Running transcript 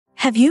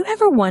Have you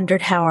ever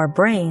wondered how our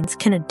brains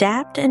can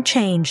adapt and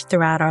change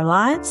throughout our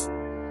lives?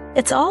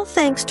 It's all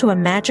thanks to a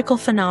magical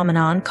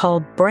phenomenon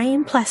called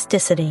brain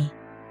plasticity.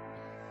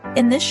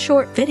 In this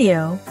short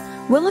video,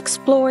 we'll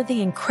explore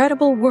the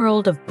incredible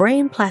world of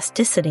brain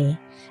plasticity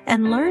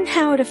and learn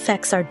how it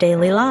affects our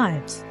daily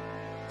lives.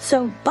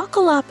 So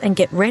buckle up and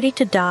get ready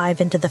to dive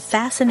into the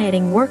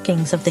fascinating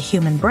workings of the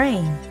human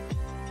brain.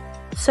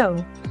 So,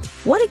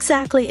 what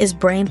exactly is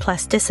brain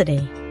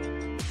plasticity?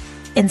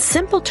 In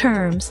simple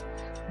terms,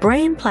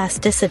 brain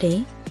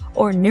plasticity,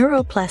 or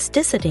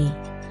neuroplasticity,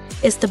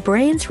 is the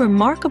brain's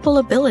remarkable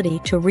ability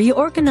to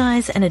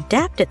reorganize and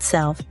adapt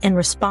itself in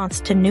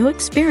response to new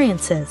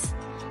experiences,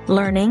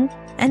 learning,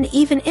 and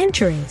even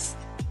injuries.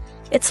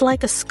 It's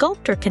like a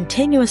sculptor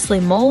continuously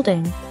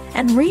molding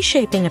and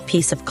reshaping a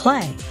piece of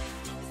clay.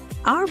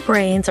 Our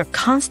brains are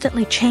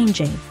constantly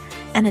changing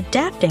and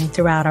adapting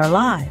throughout our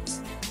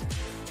lives.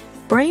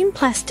 Brain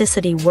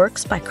plasticity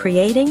works by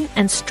creating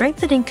and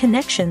strengthening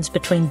connections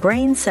between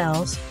brain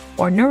cells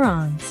or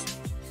neurons.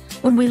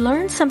 When we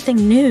learn something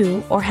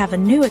new or have a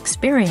new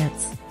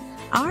experience,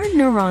 our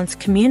neurons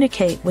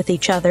communicate with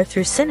each other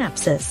through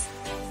synapses,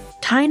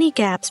 tiny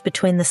gaps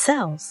between the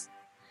cells.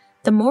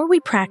 The more we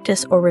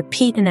practice or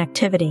repeat an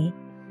activity,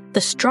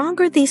 the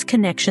stronger these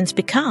connections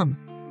become.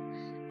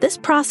 This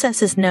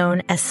process is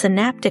known as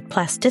synaptic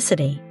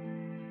plasticity.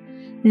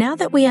 Now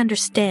that we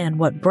understand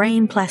what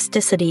brain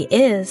plasticity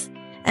is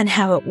and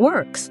how it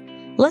works,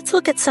 let's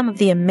look at some of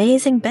the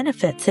amazing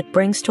benefits it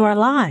brings to our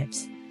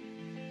lives.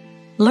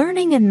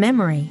 Learning and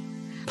memory.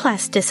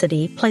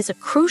 Plasticity plays a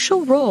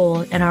crucial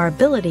role in our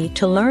ability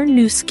to learn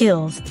new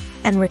skills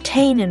and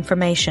retain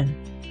information.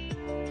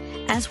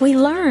 As we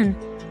learn,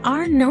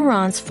 our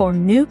neurons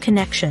form new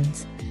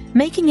connections,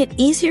 making it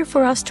easier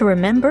for us to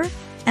remember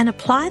and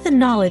apply the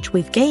knowledge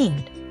we've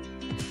gained.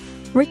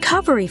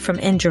 Recovery from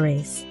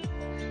injuries.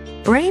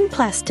 Brain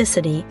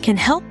plasticity can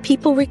help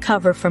people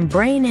recover from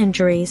brain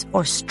injuries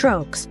or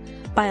strokes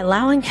by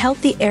allowing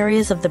healthy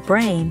areas of the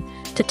brain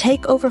to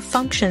take over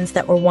functions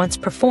that were once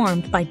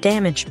performed by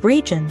damaged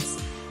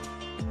regions.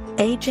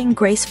 Aging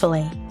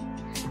gracefully.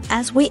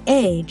 As we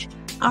age,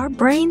 our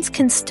brains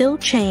can still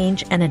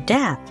change and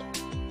adapt,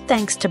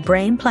 thanks to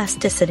brain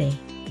plasticity.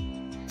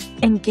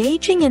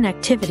 Engaging in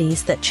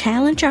activities that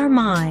challenge our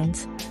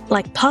minds,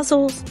 like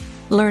puzzles,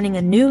 learning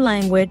a new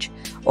language,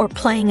 or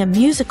playing a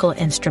musical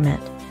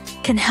instrument,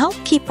 can help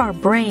keep our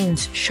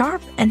brains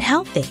sharp and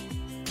healthy.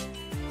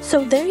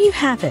 So there you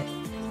have it,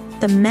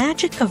 the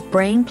magic of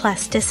brain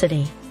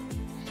plasticity.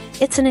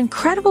 It's an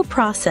incredible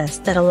process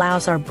that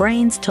allows our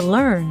brains to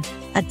learn,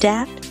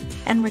 adapt,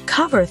 and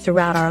recover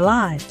throughout our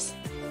lives.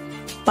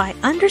 By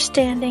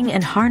understanding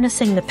and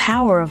harnessing the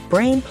power of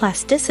brain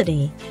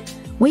plasticity,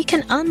 we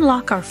can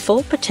unlock our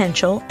full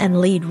potential and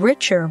lead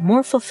richer,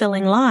 more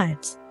fulfilling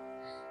lives.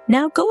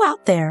 Now go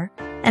out there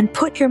and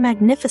put your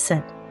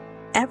magnificent,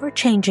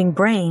 ever-changing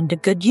brain to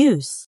good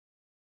use.